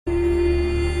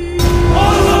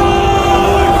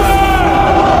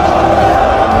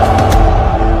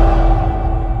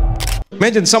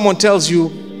Imagine someone tells you,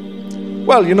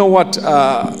 well, you know what,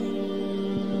 I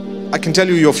can tell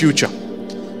you your future.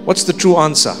 What's the true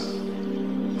answer?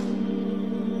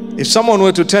 If someone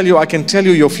were to tell you, I can tell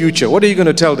you your future, what are you going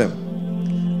to tell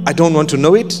them? I don't want to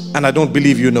know it, and I don't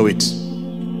believe you know it.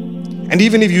 And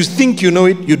even if you think you know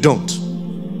it, you don't.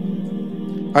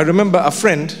 I remember a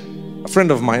friend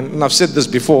of mine, and I've said this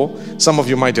before, some of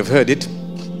you might have heard it.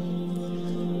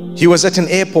 He was at an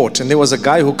airport, and there was a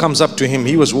guy who comes up to him.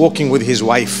 He was walking with his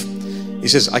wife. He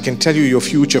says, I can tell you your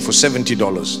future for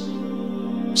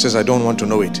 $70. He says, I don't want to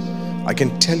know it. I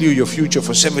can tell you your future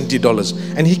for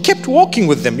 $70. And he kept walking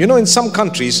with them. You know, in some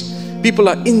countries, people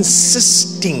are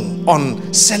insisting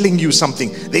on selling you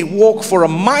something. They walk for a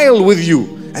mile with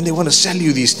you and they want to sell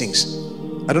you these things.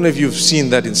 I don't know if you've seen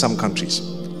that in some countries.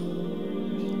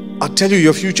 I'll tell you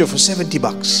your future for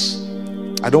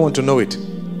 $70. I don't want to know it.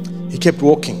 He kept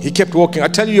walking. He kept walking. I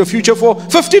tell you your future for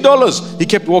 $50. He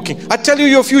kept walking. I tell you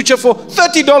your future for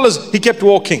 $30. He kept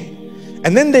walking.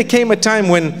 And then there came a time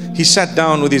when he sat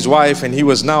down with his wife and he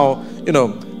was now, you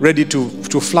know, ready to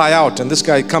fly out. And this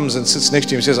guy comes and sits next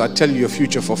to him and says, I tell you your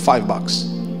future for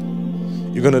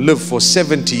 $5. You're going to live for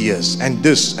 70 years and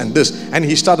this and this. And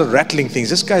he started rattling things.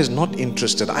 This guy is not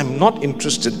interested. I'm not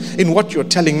interested in what you're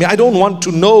telling me. I don't want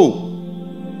to know.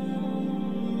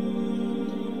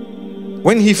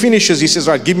 When he finishes, he says,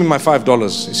 right, give me my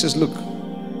 $5. He says, look,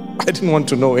 I didn't want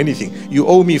to know anything. You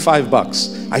owe me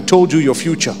 $5. I told you your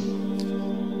future.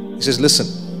 He says, listen,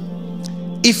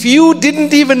 if you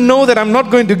didn't even know that I'm not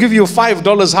going to give you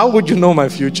 $5, how would you know my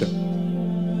future?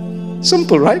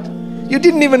 Simple, right? You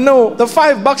didn't even know the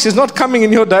 $5 is not coming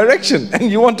in your direction, and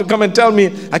you want to come and tell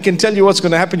me, I can tell you what's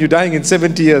going to happen. You're dying in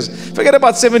 70 years. Forget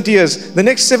about 70 years. The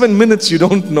next 7 minutes you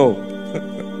don't know.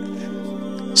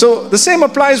 So the same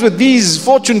applies with these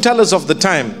fortune tellers of the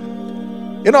time.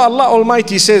 You know, Allah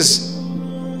Almighty says,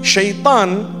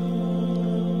 Shaitan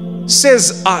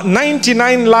says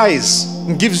 99 lies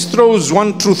and throws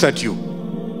one truth at you.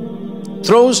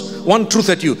 Throws one truth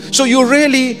at you. So you're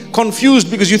really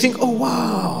confused because you think, oh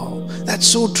wow, that's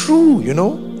so true, you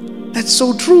know. That's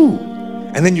so true.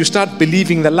 And then you start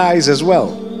believing the lies as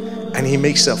well. And he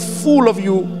makes a fool of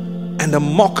you and a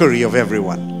mockery of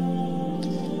everyone.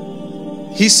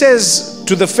 He says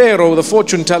to the Pharaoh, the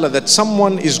fortune teller, that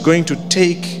someone is going to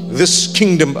take this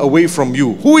kingdom away from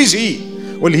you. Who is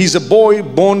he? Well, he's a boy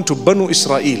born to Banu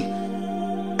Israel,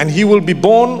 and he will be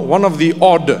born one of the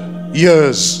odd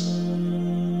years.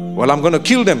 Well, I'm going to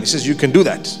kill them. He says, you can do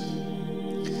that.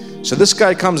 So this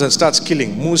guy comes and starts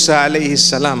killing Musa alayhi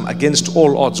salam against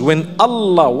all odds. When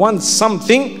Allah wants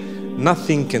something,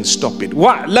 nothing can stop it.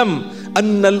 وَاعْلَمْ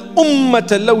أَنَّ الْأُمَّةَ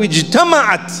لَوْ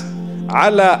اجْتَمَعَتْ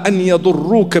عَلَىٰ أَنْ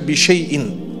يَضُرُّوكَ بِشَيْءٍ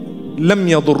لَمْ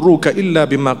يَضُرُّوكَ إِلَّا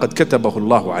بِمَا قَدْ كَتَبَهُ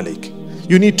اللَّهُ عَلَيْكَ.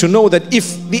 You need to know that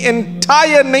if the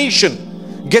entire nation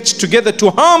gets together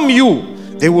to harm you,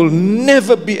 they will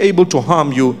never be able to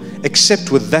harm you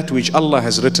except with that which Allah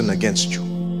has written against you.